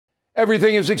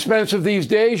Everything is expensive these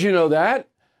days, you know that.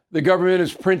 The government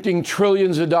is printing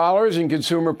trillions of dollars and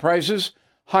consumer prices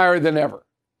higher than ever.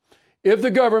 If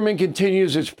the government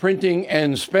continues its printing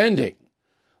and spending,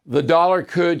 the dollar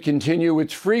could continue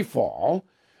its free fall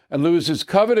and lose its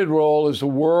coveted role as the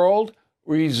world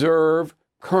reserve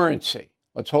currency.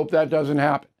 Let's hope that doesn't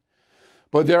happen.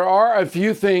 But there are a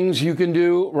few things you can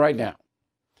do right now.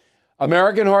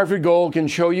 American Hartford Gold can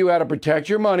show you how to protect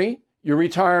your money, your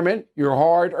retirement, your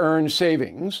hard-earned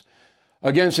savings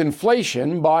against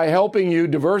inflation by helping you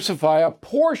diversify a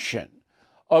portion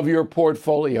of your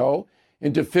portfolio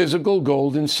into physical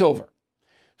gold and silver.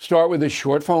 Start with a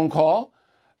short phone call,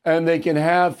 and they can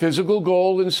have physical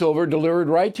gold and silver delivered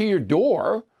right to your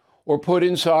door or put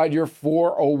inside your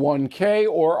 401k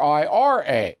or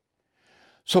IRA.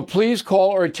 So please call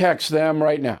or text them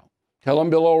right now. Tell them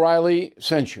Bill O'Reilly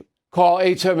sent you. Call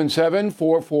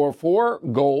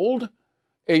 877-444-GOLD,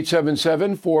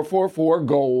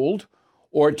 877-444-GOLD,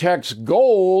 or text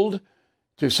GOLD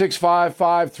to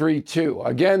 65532.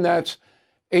 Again, that's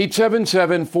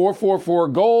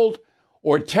 877-444-GOLD,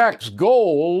 or text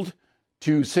GOLD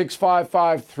to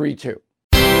 65532.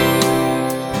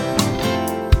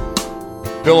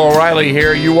 Bill O'Reilly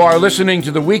here. You are listening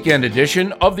to the weekend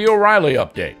edition of the O'Reilly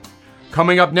Update.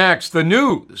 Coming up next, the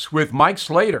news with Mike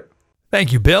Slater.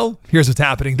 Thank you, Bill. Here's what's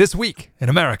happening this week in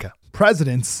America.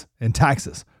 Presidents in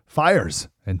Texas, fires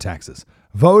in Texas,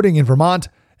 voting in Vermont,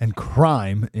 and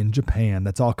crime in Japan.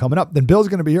 That's all coming up. Then Bill's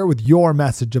going to be here with your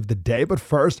message of the day. But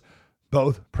first,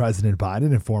 both President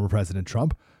Biden and former President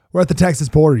Trump were at the Texas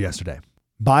border yesterday.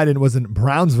 Biden was in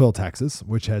Brownsville, Texas,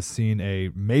 which has seen a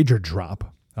major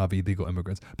drop of illegal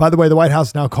immigrants. By the way, the White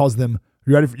House now calls them,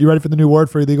 you ready for the new word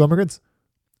for illegal immigrants?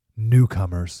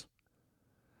 Newcomers.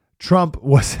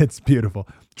 It's beautiful.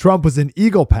 Trump was in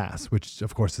Eagle Pass, which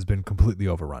of course has been completely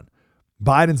overrun.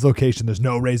 Biden's location, there's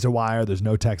no razor wire, there's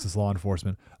no Texas law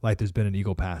enforcement like there's been in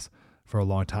Eagle Pass for a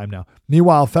long time now.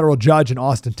 Meanwhile, a federal judge in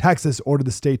Austin, Texas ordered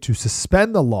the state to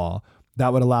suspend the law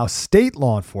that would allow state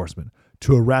law enforcement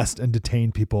to arrest and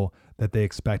detain people that they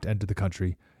expect enter the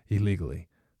country illegally.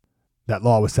 That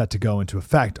law was set to go into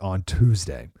effect on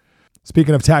Tuesday.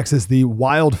 Speaking of Texas, the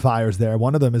wildfires there,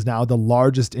 one of them is now the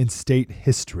largest in state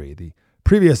history. The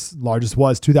previous largest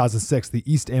was 2006, the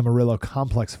East Amarillo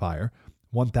Complex Fire,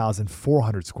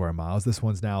 1,400 square miles. This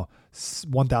one's now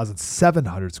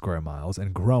 1,700 square miles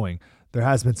and growing. There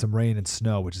has been some rain and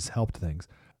snow, which has helped things.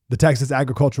 The Texas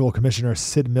Agricultural Commissioner,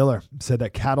 Sid Miller, said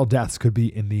that cattle deaths could be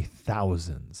in the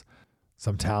thousands.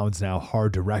 Some towns now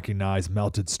hard to recognize,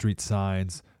 melted street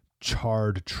signs,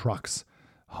 charred trucks,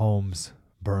 homes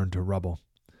burned to rubble.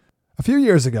 A few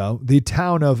years ago, the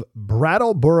town of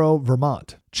Brattleboro,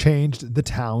 Vermont, changed the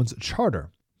town's charter.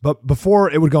 But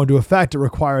before it would go into effect, it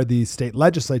required the state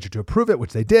legislature to approve it,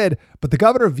 which they did, but the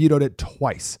governor vetoed it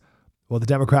twice. Well, the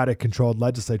Democratic-controlled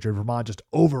legislature of Vermont just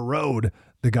overrode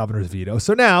the governor's veto.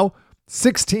 So now,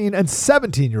 16 and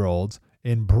 17-year-olds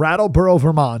in Brattleboro,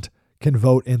 Vermont, can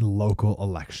vote in local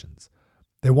elections.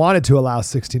 They wanted to allow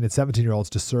 16 and 17-year-olds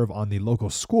to serve on the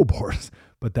local school boards,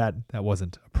 but that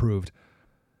wasn't approved.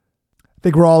 I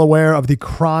think we're all aware of the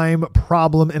crime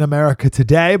problem in America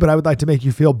today, but I would like to make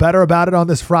you feel better about it on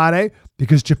this Friday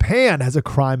because Japan has a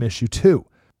crime issue too.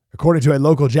 According to a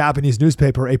local Japanese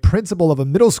newspaper, a principal of a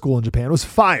middle school in Japan was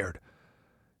fired.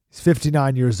 He's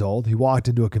 59 years old. He walked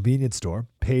into a convenience store,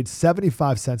 paid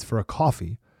 75 cents for a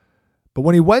coffee, but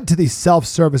when he went to the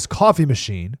self-service coffee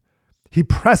machine, he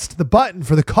pressed the button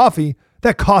for the coffee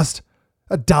that cost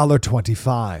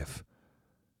 $1.25.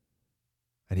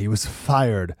 And he was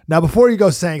fired. Now, before you go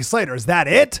saying, Slater, is that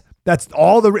it? That's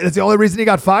the only reason he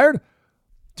got fired?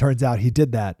 Turns out he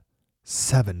did that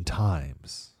 7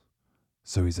 times.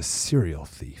 So he's a serial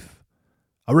thief,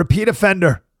 a repeat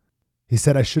offender. He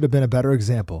said, I should have been a better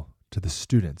example to the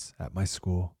students at my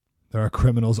school. There are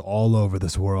criminals all over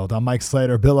this world. I'm Mike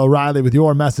Slater, Bill O'Reilly with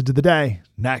your message of the day.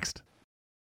 Next.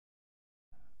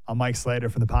 I'm Mike Slater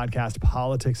from the podcast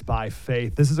Politics by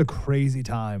Faith. This is a crazy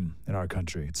time in our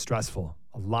country. It's stressful,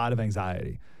 a lot of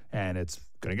anxiety, and it's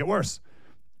going to get worse.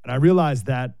 And I realized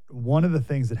that one of the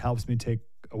things that helps me take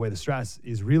away the stress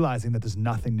is realizing that there's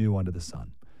nothing new under the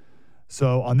sun.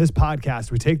 So on this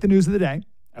podcast, we take the news of the day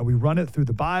and we run it through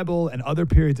the Bible and other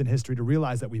periods in history to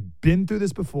realize that we've been through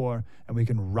this before and we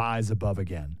can rise above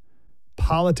again.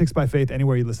 Politics by Faith,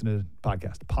 anywhere you listen to the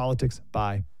podcast. Politics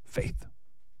by Faith.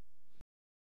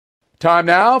 Time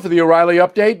now for the O'Reilly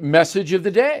Update message of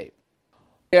the day.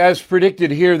 As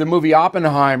predicted here, the movie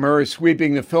Oppenheimer is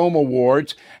sweeping the film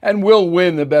awards and will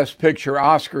win the Best Picture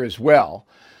Oscar as well.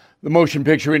 The motion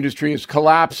picture industry is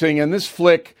collapsing, and this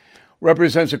flick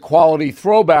represents a quality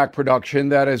throwback production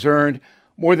that has earned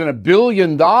more than $1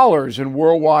 billion in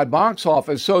worldwide box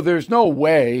office, so there's no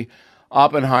way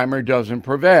Oppenheimer doesn't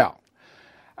prevail.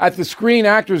 At the Screen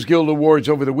Actors Guild Awards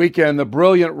over the weekend, the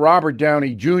brilliant Robert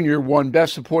Downey Jr. won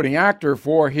Best Supporting Actor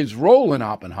for his role in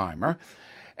Oppenheimer,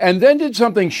 and then did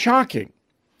something shocking.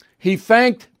 He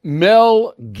thanked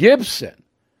Mel Gibson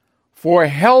for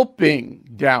helping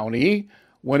Downey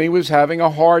when he was having a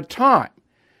hard time.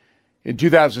 In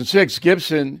 2006,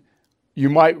 Gibson, you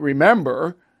might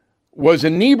remember, was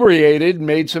inebriated and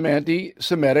made some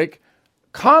anti-Semitic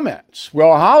comments.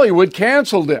 Well, Hollywood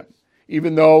canceled him,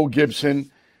 even though Gibson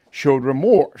showed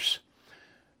remorse.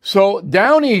 So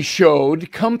Downey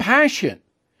showed compassion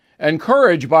and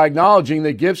courage by acknowledging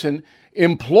that Gibson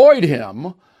employed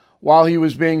him while he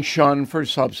was being shunned for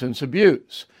substance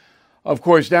abuse. Of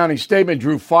course, Downey's statement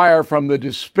drew fire from the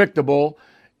despicable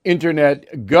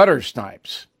internet gutter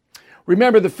snipes.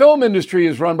 Remember, the film industry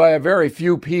is run by a very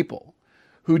few people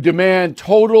who demand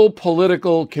total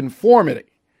political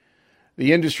conformity.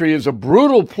 The industry is a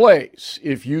brutal place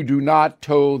if you do not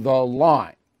toe the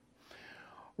line.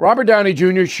 Robert Downey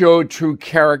Jr. showed true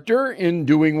character in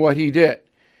doing what he did.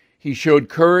 He showed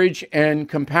courage and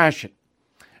compassion,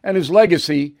 and his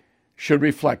legacy should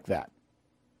reflect that.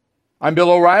 I'm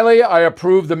Bill O'Reilly. I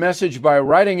approve the message by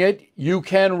writing it. You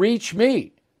can reach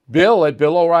me, Bill at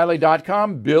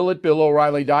BillO'Reilly.com, Bill at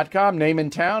BillO'Reilly.com, name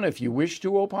and town if you wish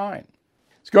to opine.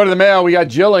 Let's go to the mail. We got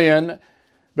Jillian.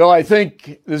 Bill, I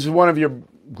think this is one of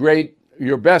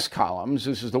your best columns.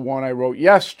 This is the one I wrote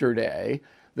yesterday,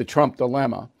 The Trump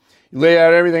Dilemma. You lay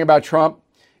out everything about Trump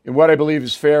in what I believe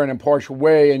is fair and impartial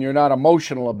way, and you're not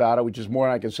emotional about it, which is more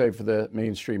than I can say for the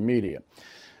mainstream media.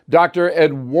 Dr.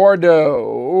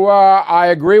 Eduardo, I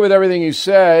agree with everything you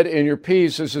said in your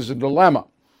piece. This is a dilemma,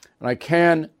 and I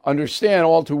can understand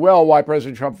all too well why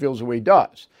President Trump feels the way he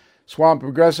does. Swamp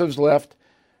progressives left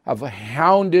have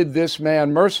hounded this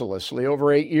man mercilessly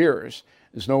over 8 years.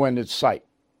 There's no end in sight.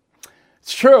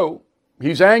 It's true,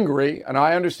 he's angry, and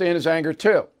I understand his anger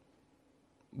too.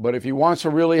 But if he wants to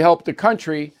really help the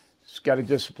country, he's got to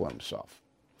discipline himself.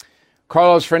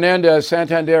 Carlos Fernandez,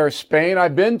 Santander, Spain.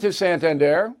 I've been to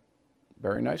Santander.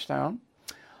 Very nice town.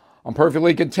 I'm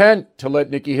perfectly content to let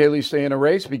Nikki Haley stay in a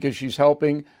race because she's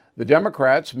helping the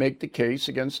Democrats make the case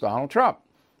against Donald Trump.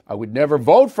 I would never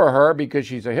vote for her because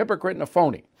she's a hypocrite and a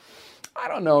phony. I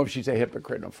don't know if she's a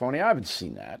hypocrite and a phony. I haven't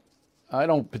seen that. I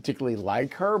don't particularly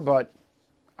like her, but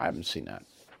I haven't seen that.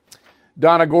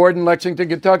 Donna Gordon, Lexington,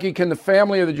 Kentucky. Can the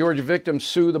family of the Georgia victim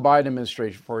sue the Biden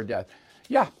administration for her death?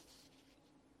 Yeah.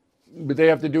 But they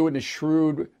have to do it in a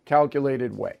shrewd,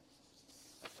 calculated way.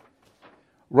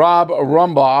 Rob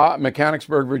Rumbaugh,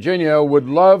 Mechanicsburg, Virginia, would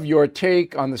love your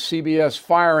take on the CBS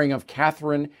firing of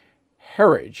Catherine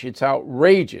Herridge. It's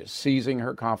outrageous, seizing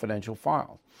her confidential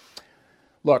files.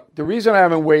 Look, the reason I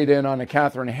haven't weighed in on the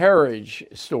Catherine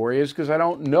Herridge story is because I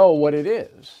don't know what it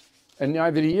is. And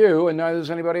neither do you, and neither does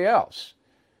anybody else.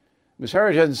 Ms.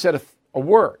 Herridge hasn't said a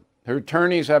word. Her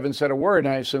attorneys haven't said a word,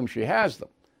 and I assume she has them.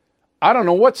 I don't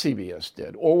know what CBS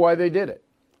did or why they did it.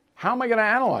 How am I going to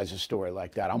analyze a story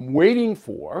like that? I'm waiting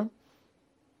for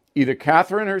either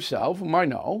Catherine herself, whom I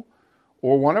know,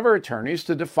 or one of her attorneys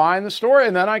to define the story,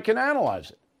 and then I can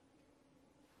analyze it.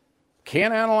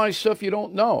 Can't analyze stuff you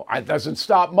don't know. It doesn't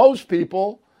stop most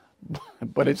people,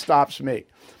 but it stops me.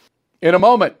 In a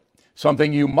moment,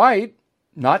 something you might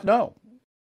not know.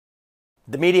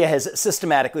 The media has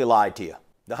systematically lied to you.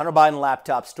 The Hunter Biden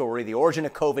laptop story, the origin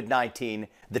of COVID-19,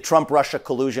 the Trump-Russia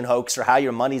collusion hoax, or how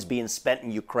your money's being spent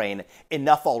in Ukraine.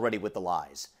 Enough already with the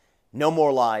lies. No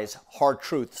more lies, hard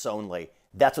truths only.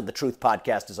 That's what the Truth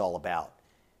Podcast is all about.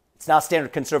 It's not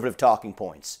standard conservative talking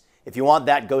points. If you want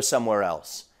that, go somewhere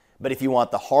else. But if you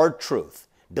want the hard truth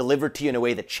delivered to you in a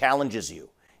way that challenges you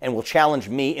and will challenge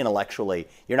me intellectually,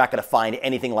 you're not going to find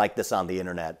anything like this on the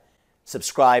internet.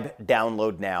 Subscribe,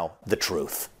 download now, The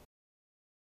Truth.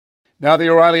 Now the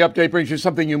O'Reilly Update brings you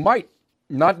something you might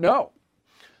not know.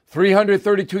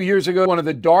 332 years ago, one of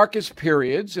the darkest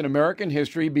periods in American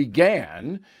history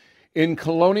began in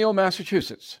colonial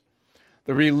Massachusetts.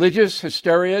 The religious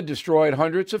hysteria destroyed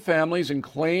hundreds of families and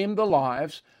claimed the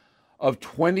lives of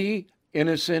 20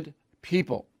 innocent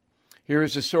people. Here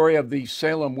is the story of the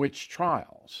Salem witch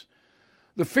trials.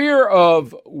 The fear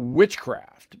of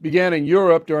witchcraft began in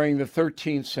Europe during the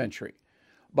 13th century.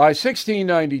 By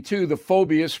 1692, the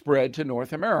phobia spread to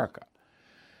North America.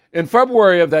 In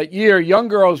February of that year, young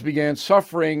girls began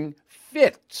suffering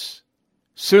fits.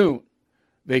 Soon,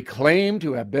 they claimed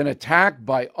to have been attacked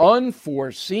by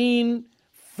unforeseen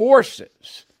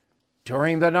forces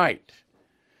during the night.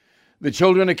 The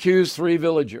children accused 3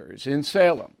 villagers in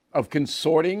Salem of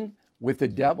consorting with the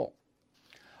devil.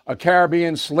 a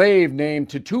Caribbean slave named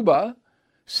Tituba,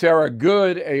 Sarah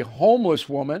Good, a homeless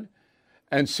woman,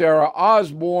 and Sarah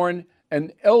Osborne,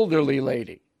 an elderly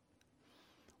lady.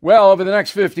 Well, over the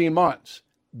next 15 months,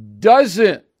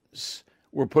 dozens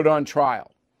were put on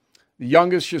trial. The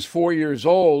youngest, just 4 years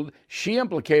old, she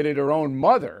implicated her own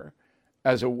mother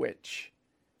as a witch.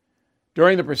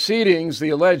 During the proceedings, the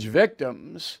alleged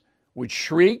victims would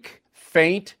shriek,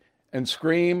 faint, and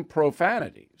scream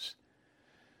profanities.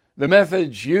 The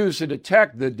methods used to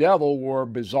detect the devil were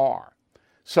bizarre.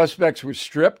 Suspects were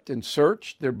stripped and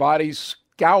searched, their bodies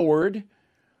scoured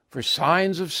for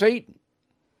signs of Satan.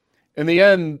 In the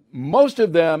end, most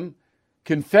of them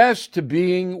confessed to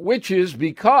being witches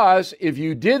because if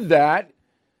you did that,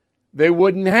 they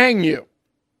wouldn't hang you.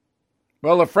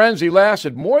 Well, the frenzy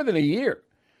lasted more than a year.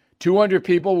 200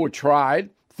 people were tried,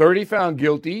 30 found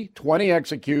guilty, 20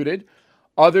 executed,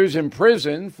 others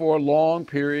imprisoned for long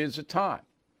periods of time.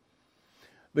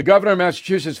 The governor of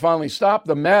Massachusetts finally stopped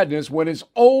the madness when his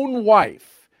own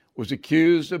wife was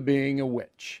accused of being a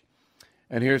witch.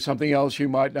 And here's something else you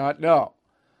might not know.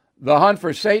 The hunt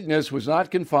for Satanists was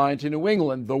not confined to New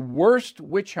England. The worst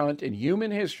witch hunt in human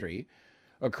history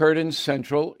occurred in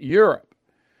Central Europe.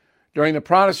 During the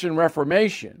Protestant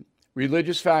Reformation,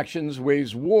 religious factions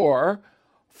waged war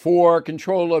for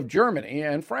control of Germany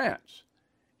and France.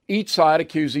 Each side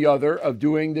accused the other of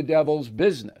doing the devil's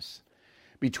business.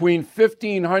 Between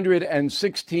 1500 and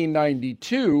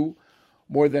 1692,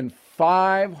 more than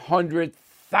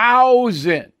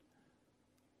 500,000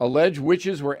 alleged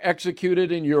witches were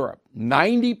executed in Europe,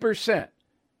 90%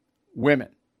 women.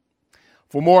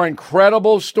 For more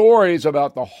incredible stories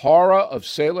about the horror of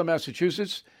Salem,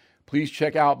 Massachusetts, please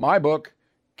check out my book,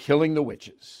 Killing the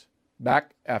Witches.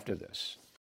 Back after this.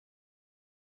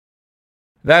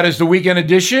 That is the weekend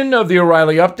edition of the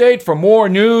O'Reilly Update. For more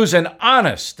news and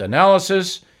honest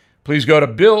analysis, please go to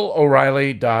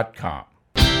BillO'Reilly.com.